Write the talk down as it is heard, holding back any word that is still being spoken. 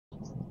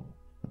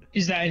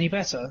Is that any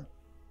better?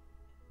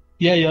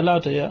 Yeah, you're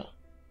louder, yeah.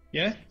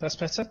 Yeah, that's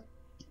better.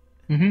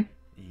 Mm-hmm.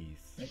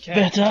 Okay.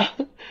 Better.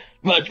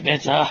 Much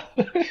better.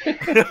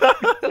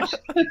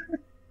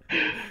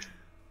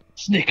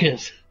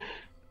 Snickers.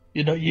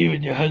 You're not you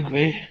when you're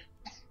hungry.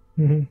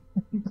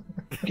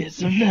 Get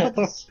some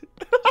nuts.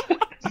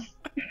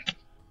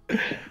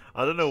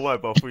 I don't know why,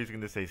 but I thought he was going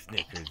to say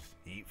Snickers,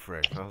 eat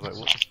fresh. I was like,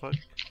 what the fuck?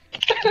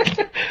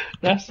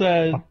 That's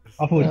I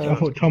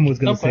thought Tom was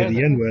going to say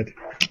the N-word.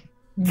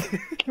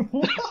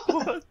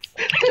 What?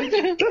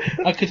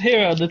 I could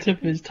hear it on the tip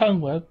of his tongue,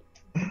 man.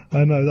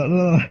 I know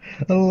that.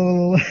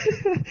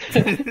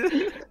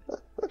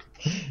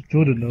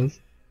 Jordan knows.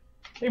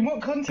 In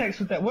what context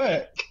would that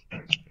work?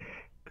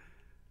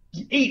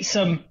 You eat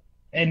some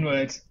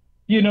N-word.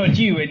 You're not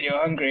you when you're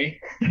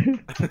hungry.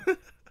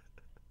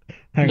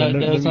 Hang No, on,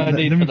 there's no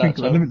need for that,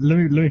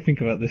 let me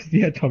think about this.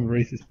 Yeah, Tom,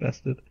 racist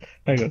bastard.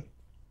 Hang on.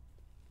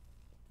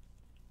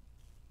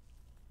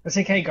 That's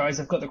okay, guys.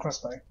 I've got the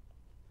crossbow.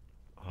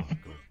 Oh, God.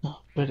 Oh,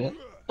 brilliant.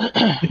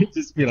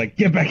 Just be like,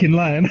 get back in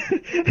line.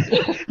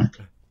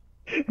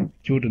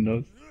 Jordan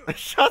knows.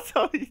 Shut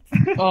up!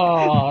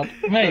 Oh,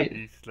 mate.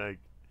 He's like...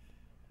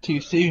 Too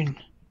soon.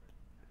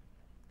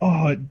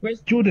 Oh,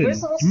 Jordan,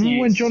 where's the remember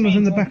when John was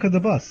in the Tom? back of the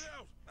bus?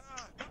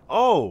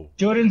 Oh!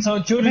 Jordan's Mate,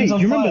 on do you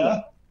remember fire.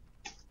 that?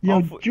 Yo,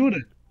 I thought-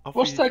 Jordan, I thought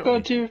What's you that shot got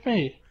me. to do with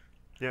me?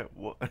 Yeah,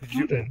 what?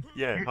 Jordan.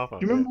 Yeah, half do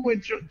you remember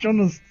when John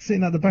was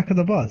sitting at the back of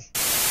the bus?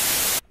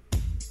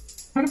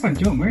 How to find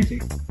John? Where is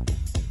he?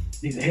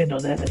 He's a head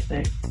on there, let's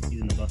say.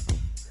 He's in the bus.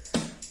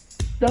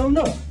 No, I'm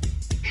not.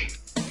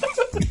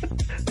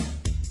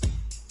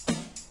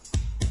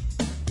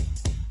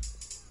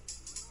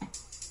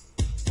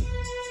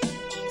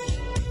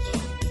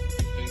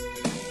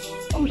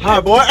 Oh, shit.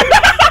 Hi, boy!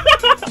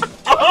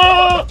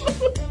 Oh!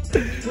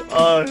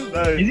 Oh,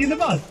 no. Is he in the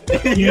bus?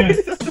 Yeah.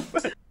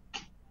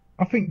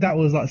 I think that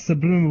was like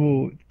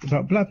subliminal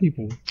about black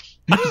people.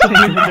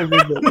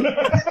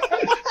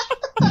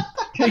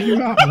 Take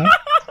him out, man.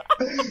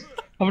 I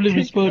haven't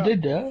even spoiled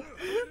in there.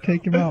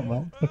 Take him out,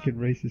 man. Fucking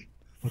racist.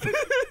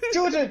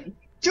 Jordan,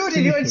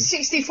 you're at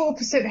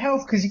 64%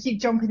 health because you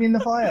keep jumping in the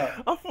fire.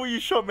 I thought you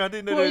shot me. I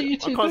didn't know What that. are you I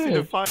two can't see the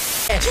doing? fire.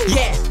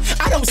 Yeah,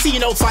 I don't see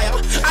no fire.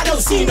 I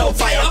don't see no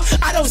fire.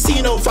 I don't see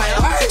no fire.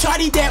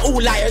 Charlie, they're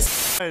all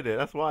liars.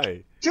 That's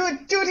why.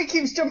 Jordan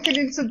keeps jumping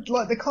into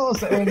like the cars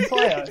that are on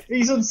fire.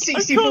 He's on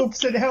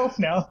 64% health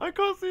now. I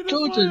can't see the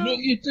Jordan, fire. what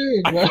are you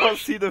doing, I man? can't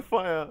see the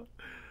fire.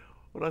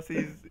 When I see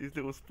his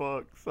little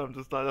sparks, I'm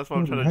just like, that's why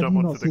I'm trying to How do jump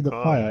you not onto see the the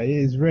car. fire? It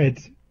is red.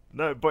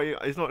 No, but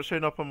it's not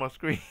showing up on my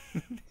screen.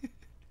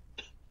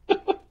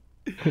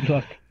 Good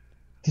luck.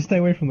 Just stay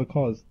away from the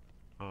cars.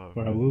 Oh,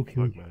 Or I will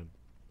kill fuck, you. man.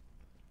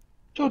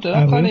 Jordan,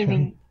 I I can't will,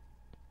 even...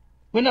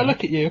 When I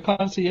look at you, I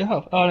can't see your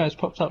health. Oh no, it's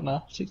popped up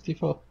now.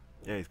 64.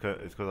 Yeah, it's because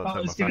I I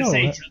turned was my going to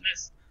phone. say,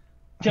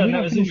 No, John, we that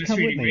not was finished almost Cam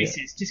really Whitner yet?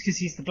 racist. Just because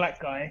he's the black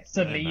guy,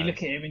 suddenly Yeah, you no.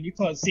 look at him and you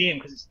can't see him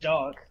because it's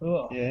dark.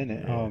 Ugh. Yeah,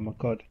 innit? Yeah. Oh my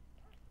god.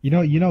 You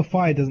know,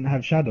 fire doesn't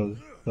have shadows,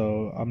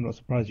 so I'm not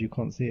surprised you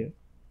can't see it.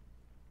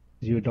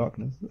 'Cause you're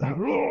darkness. Never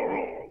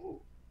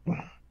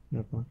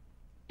mind.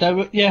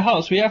 Yeah,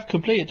 Harps, we have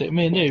completed it,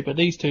 me and you, but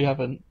these two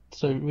haven't.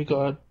 So we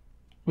gotta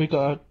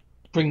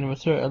bring them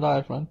through it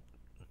alive, man.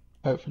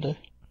 Hopefully.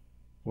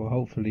 Well,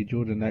 hopefully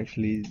Jordan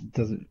actually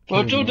doesn't.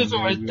 Well, kill Jordan's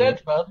anyone almost we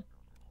dead, man.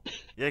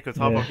 Yeah, because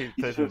Harper Yeah. keeps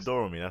closing the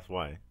door on me, that's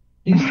why.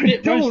 He's I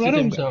spit don't, roasted I don't,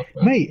 himself,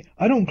 man. mate.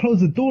 I don't close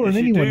the door on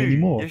Yes, you anyone do.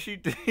 anymore. Yes, you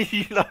do.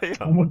 You liar.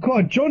 Oh my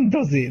god, John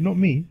does it, not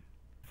me.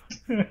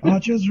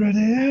 Archer's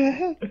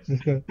ready.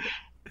 Let's go.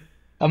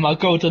 And my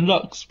golden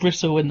locks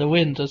bristle in the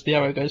wind as the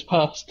arrow goes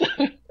past.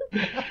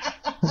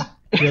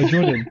 Yo,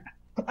 Jordan.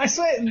 I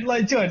swear,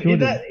 like John,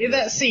 Jordan. in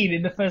that scene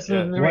in the first Yeah.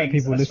 Lord of the White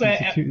Rings, people I listen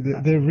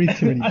swear, they read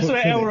too many I books.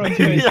 swear innit? Elrond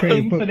Too many goes crazy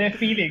aim for books. their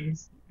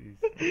feelings.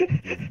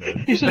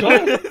 You said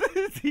what?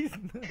 He's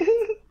nuts.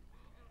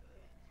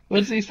 What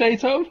does he say,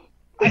 Tom?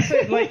 I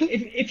swear, like,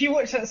 if you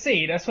watch that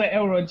scene, I swear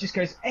Elrond just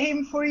goes,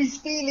 aim for his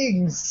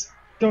feelings.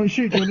 Don't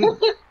shoot, Jordan.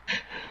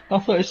 I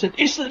thought it said,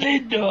 it's the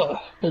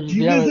Linda! And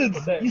You the arrow-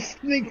 lizards! You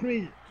snake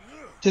me!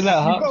 Do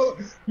that,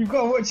 Harps. You've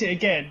got to watch it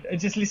again and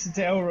just listen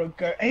to Elrond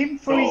go, aim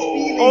for his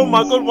feelings. Oh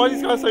my god, why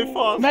is this guy so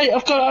fast? Mate,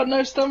 I've got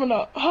no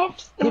stamina.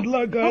 Harps! Good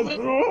luck, guys. No,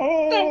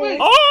 Oh. wait.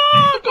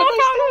 Oh, I've got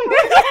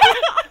no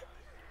stamina!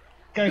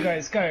 Go,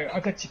 guys, go. I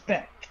got your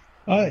back.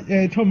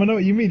 Yeah, Tom, I know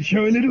what you mean.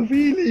 Show a little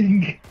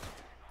feeling.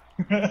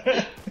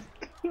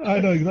 I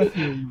know exactly what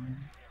you mean.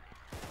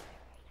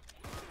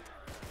 I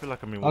feel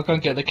like I'm in. I'll go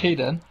and get the key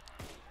then.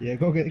 Yeah,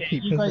 go get the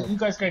key. You piss off.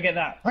 guys go get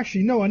that.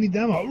 Actually, no, I need the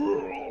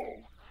ammo.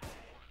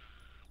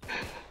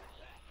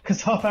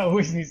 Because half hour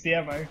always needs the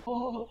ammo.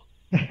 Oh.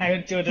 Hang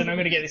on, Jordan, I'm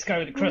going to get this guy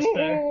with the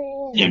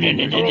crossbow.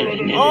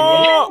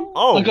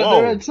 Oh, I got whoa.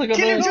 the reds, I got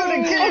Kill the him, reds.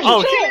 Jordan, kill him!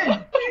 Oh, kill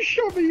him! You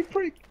shot me, you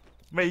prick.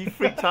 Mate, he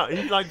freaked out.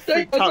 He like Don't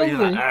freaked out. He's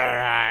bother like, me.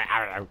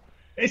 "Arr."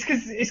 It's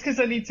because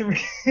I need to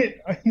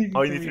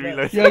Oh, you need to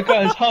reload. Yo,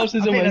 guys, Harps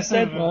is I think almost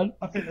that's dead, over. man.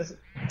 I think that's...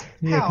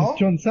 Yeah, How? because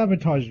John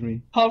sabotaged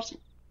me. Harps He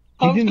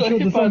got didn't kill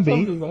hit the by a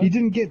zombie. man. He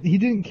didn't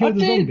kill I the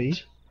did.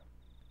 zombie.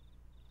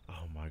 Oh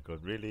my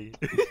god, really?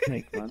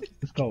 Snake, man.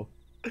 Let's go.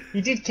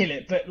 You did kill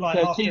it, but like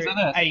Yeah, after keys it are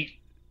there. ate.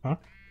 Huh?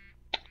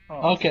 Oh.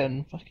 I'll get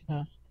him. Fucking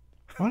hell.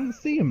 I didn't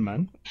see him,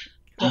 man.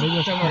 Maybe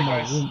I should Don't turn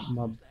worry, guys.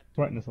 my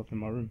brightness off in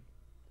my room.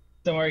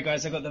 Don't worry,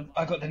 guys. I got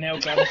the nail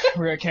gun.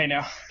 We're okay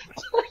now.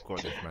 God,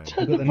 this man. I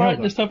got the nail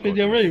Brightness gun. up in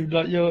your room,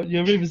 like your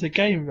room is a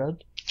game, man.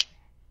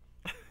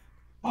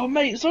 Oh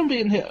mate, zombie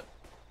in here.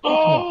 What?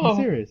 Oh,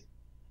 You serious?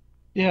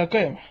 yeah, I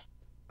got him.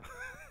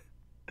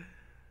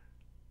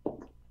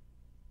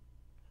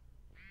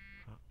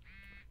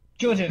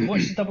 Jordan,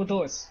 watch the double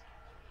doors.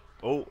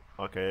 Oh,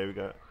 okay, here we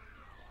go.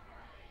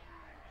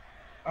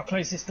 I'll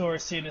close this door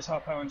as soon as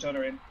Harpo and John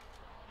are in.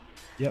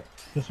 Yep,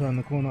 just around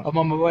the corner. I'm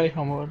on my way.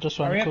 I'm just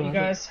around Hurry the up, corner. you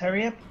guys.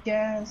 Hurry up, you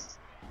guys.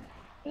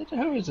 Where the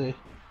hell is he?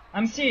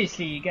 I'm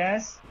seriously, you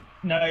guys.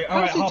 No, alright,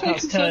 How's he Harpo's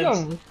taking so turned.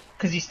 long?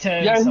 Because he's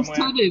turned Yeah, he's somewhere.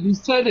 turning.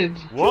 He's turning.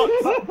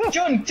 What?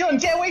 John,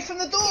 get away from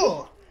the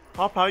door!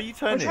 Harp, how are you I'm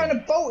turning? trying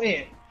to bolt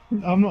it.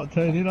 I'm not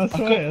turning, I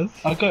swear.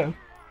 I got him.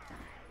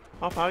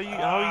 Harp, how are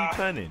you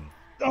turning?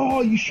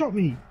 Oh, you shot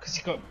me. Because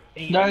he got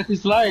eaten. No,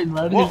 he's lying,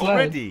 man. What, He's lying.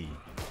 already?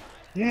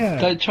 Yeah.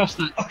 Don't trust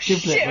that Oh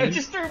giblet, shit, I man.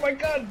 just threw my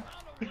gun!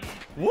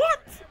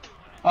 What?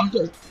 I've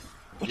got.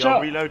 Watch Yo,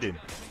 out. reloading.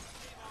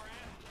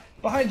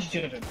 Behind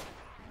you, Jordan.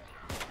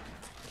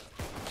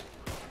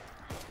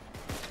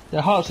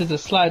 The Harps is a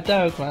slide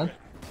dog, man.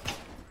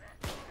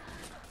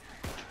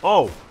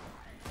 Oh!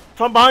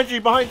 Tom, behind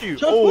you,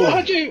 Oh!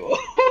 Behind you!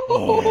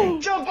 Oh,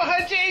 John,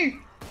 behind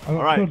you! I got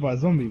Alright. killed by a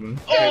zombie, man.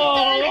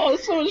 oh,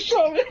 someone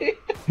shot me!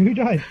 Who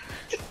died?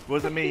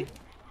 Wasn't me.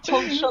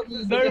 Tom shot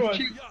me. No one.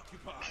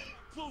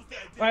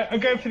 Right, I'm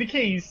going for the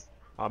keys.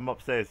 I'm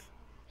upstairs.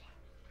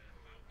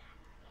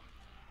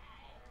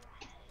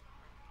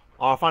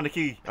 Oh, I found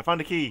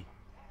the key.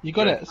 You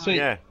got it, sweet.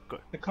 Yeah,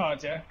 got, The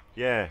card, yeah?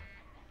 yeah.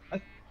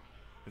 I-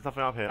 There's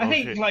nothing up here. I Oh,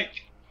 think, shit.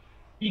 like,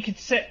 you could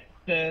set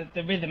the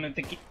rhythm of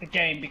the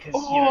game because,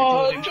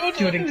 Oh, Jordan kept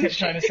Jordan.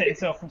 trying to set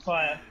himself on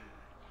fire.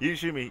 You didn't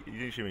shoot me. You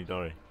didn't shoot me, don't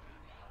worry.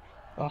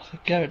 Oh,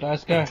 go,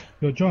 guys, go.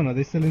 Yo, John, are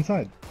they still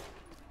inside?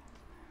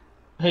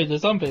 Who, the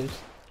zombies?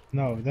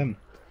 No, them.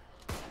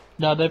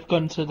 No, they've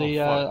gone to the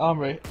fuck.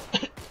 armory.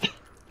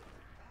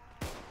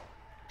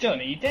 John,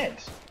 are you dead?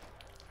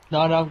 No,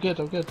 I'm good,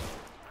 I'm good.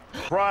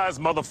 Surprise,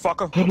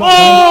 motherfucker. Good luck,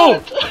 Oh!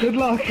 man. Good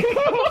luck.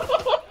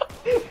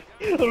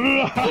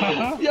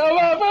 Yo,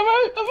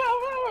 man.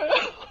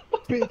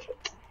 Bitch.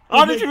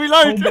 Oh, did you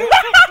reload?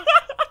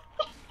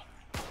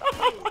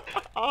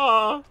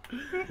 Ah.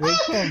 Where's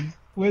Tom?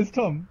 Where's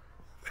Tom?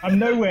 I'm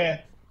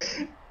nowhere.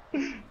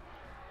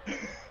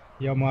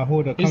 Yo, my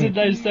hoarder He's coming.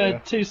 in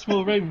those two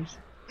small rooms.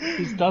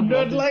 He's done, man.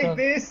 Not He's like done.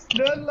 this,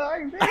 not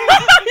like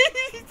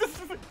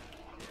this.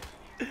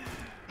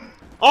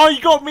 Oh,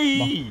 you got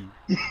me!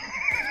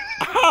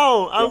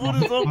 Ow! I was a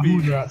My zombie.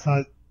 hoarder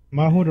outside.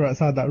 My hoarder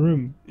outside that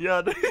room.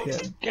 Yeah.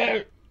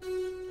 Go.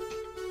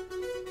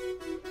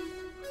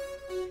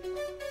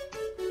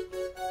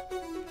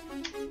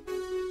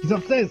 He's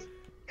upstairs.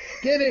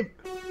 Get him.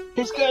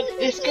 It's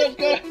good,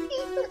 go.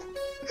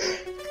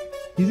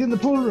 He's in the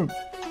pool room.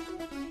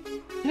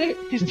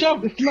 Look, he's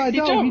jumped. Slide He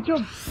down. He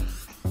jumped.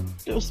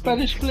 jumped. Little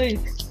Spanish flea.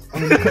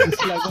 I'm gonna cut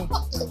this flag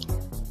off.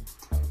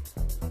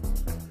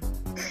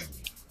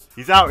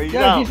 He's out. He's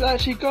Yeah, out. he's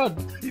actually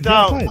gone. He's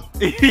out.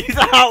 outside? He's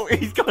out.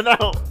 He's gone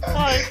out.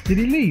 Bye. Did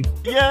he leave?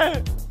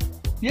 Yeah.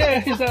 Yeah,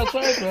 he's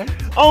outside, man.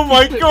 Oh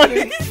my god.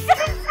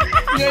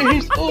 Yeah,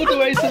 he's all the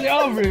way to the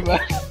armory, man.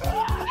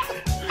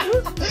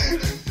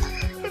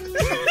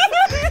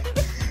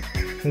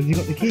 Has he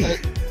got the key?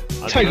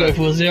 Take it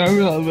for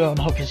 0, we're on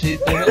opposite.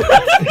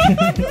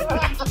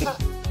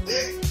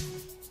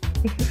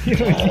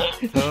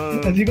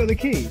 Has he got the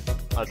key?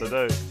 I don't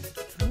know.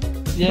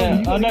 Yeah,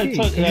 You got I the know. key,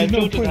 'cause Yeah, there's no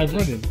Jordan point has of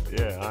it. running.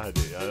 Yeah, I had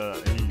it. I don't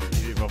know.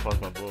 He didn't run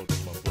past my board.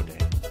 My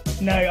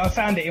board. No, I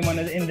found it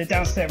in the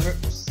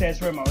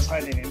downstairs room I was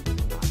hiding in. Got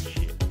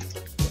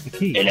the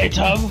key. Hello,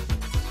 Tom.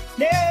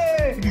 No!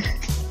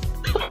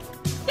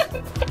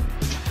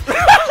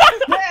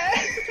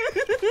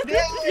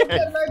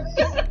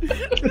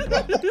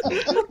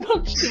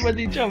 Punched him when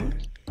he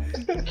jumped.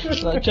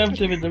 Like, jumped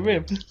him in the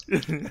rib.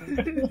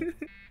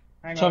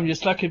 Hang Tom, on. you're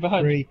slacking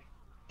behind. 3,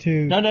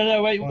 2.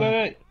 No,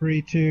 wait.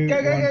 3, 2, Go,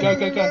 1. go, go, Go, go, go,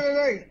 go, go.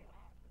 go, go.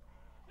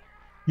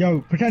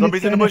 Yo, pretend Zombies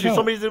it's in the bushes. NFL.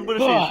 Zombies in the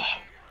bushes. Ah,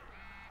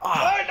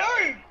 Ah. Oh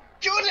no!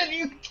 Jordan,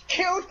 you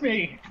killed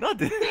me! No, I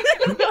didn't.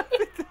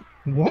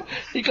 What?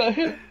 he got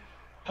hit.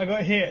 I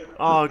got hit.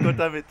 Oh, god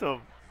damn it,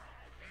 Tom.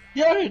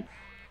 Yo,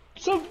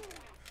 some.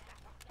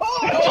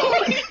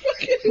 Oh!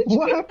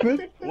 What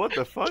happened? What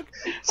the fuck?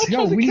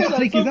 Yo, we need to That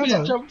take his zombie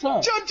ammo. jumped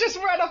up. John just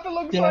ran up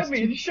alongside Yeah,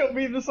 me and shot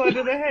me in the side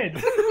of the head.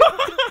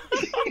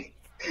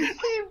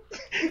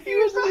 He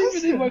wasn't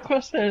even in my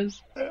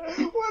crosshairs. What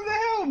the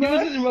hell, He man?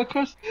 wasn't in my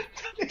cross.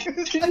 It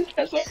was He like,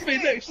 has up me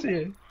next to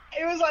you.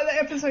 it was like the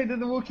episode of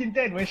The Walking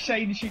Dead where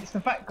Shane shoots the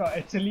fat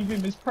guy to leave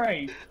him as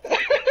prey.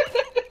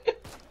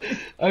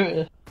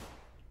 Oh,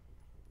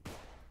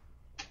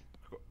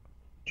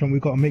 John, we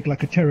gotta make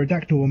like a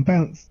pterodactyl and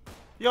bounce.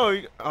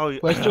 Yo, oh,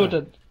 where's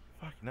Jordan?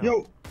 Fuck no.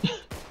 Yo,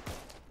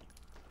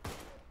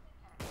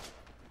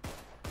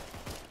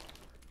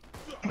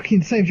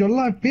 Fucking saved your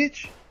life,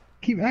 bitch.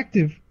 Keep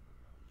active.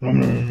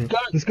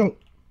 Let's go.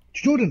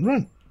 Jordan,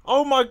 run.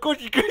 Oh my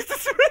god, you guys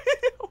just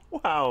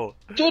wow.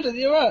 Jordan,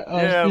 you're right. Oh,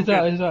 Yeah, he's I'm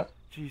out, good. he's out.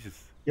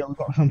 Jesus. Yeah, we've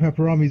got some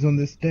pepperamis on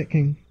this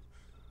decking.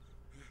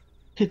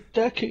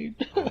 Decking.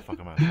 Oh, fuck,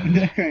 I'm out.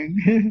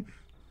 Decking.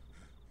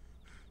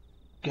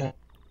 Okay.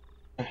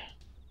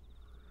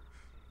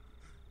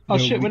 Oh Yo,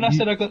 shit, when I you-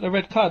 said I got the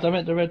red card, I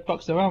meant the red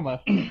box of ammo.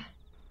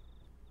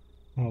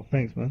 Oh,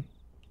 thanks, man.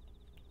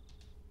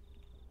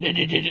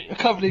 I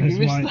can't believe you That's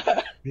missed mine.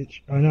 that.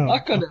 Bitch, I know. I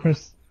got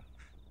it.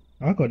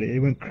 I got it. It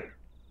went.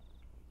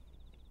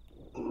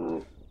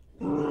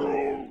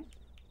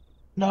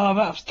 No, I'm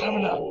out of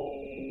stamina.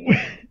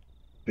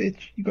 Bitch,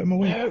 you got in my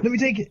way. No. Let me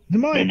take it. It's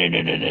mine. No.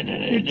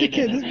 You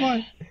dickhead, this is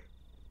mine.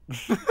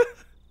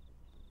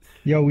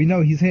 Yo, we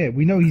know he's here.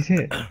 We know he's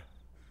here.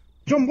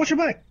 John, watch your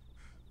back.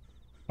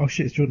 Oh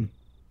shit, it's Jordan.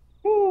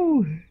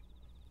 Woo.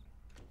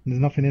 There's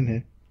nothing in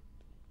here.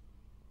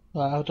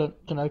 Right, I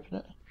don't can open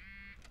it.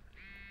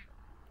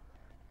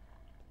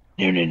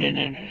 No.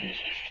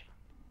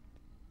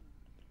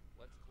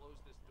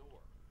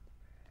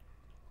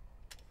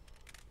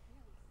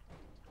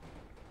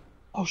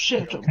 Oh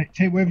shit!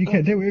 Take wherever you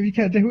can. Take wherever you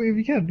can. Take wherever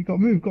you can. You gotta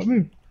move. Gotta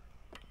move.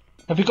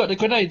 Have you got the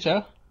grenades,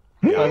 yeah?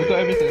 Oh, we've got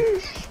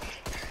everything.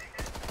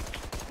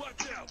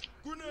 Watch out!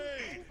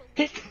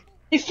 Grenade!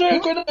 He's throwing a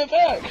grenade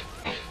back!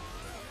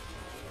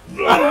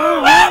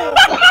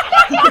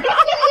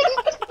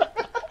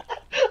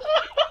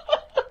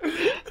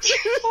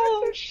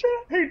 Oh shit!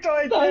 Who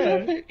died That was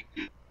there? epic.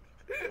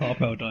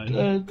 Harpo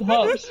died.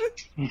 Harps.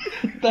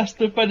 That's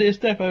the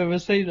funniest death I've ever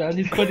seen, and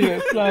his body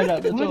went flying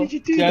out the door. Why did you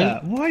do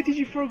that? Why did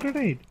you throw a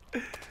grenade?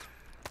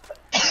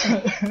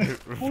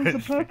 What was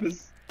the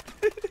purpose?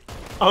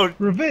 Oh,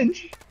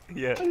 Revenge?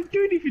 yeah. I didn't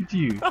do anything to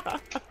you.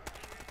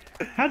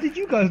 How did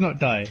you guys not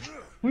die?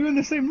 We were in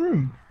the same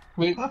room.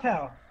 We, Pop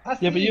out.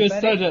 yeah, but you were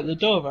standing at the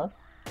door, man.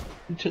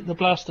 You took the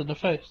blast in the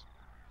face.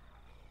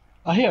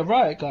 I hear a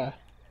riot guy.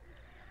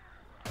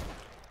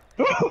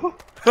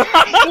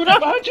 Hold up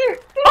behind you!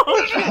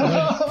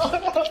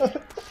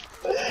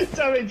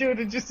 Damn it,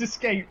 Jordan just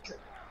escaped.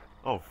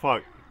 Oh,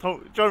 fuck.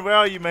 John, where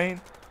are you,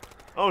 man?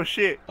 Oh,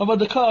 shit. I'm on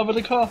the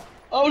car.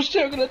 Oh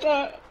shit, I'm gonna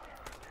die!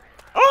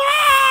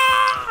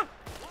 Ah!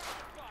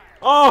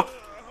 Oh!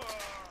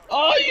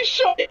 Oh, you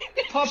shot me!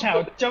 Hop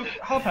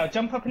out,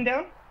 jump up and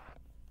down.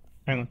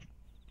 Hang on.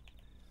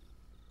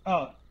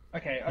 Oh,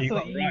 okay. I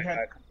thought you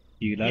had.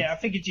 You lads. Yeah, I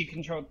figured you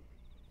controlled.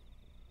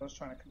 I was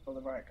trying to control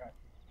the right guy.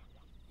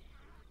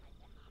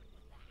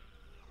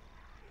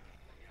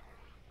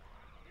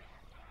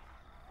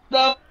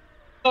 No,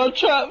 I'm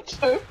trapped.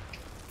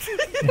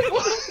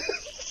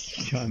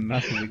 Giant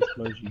massive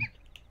explosion.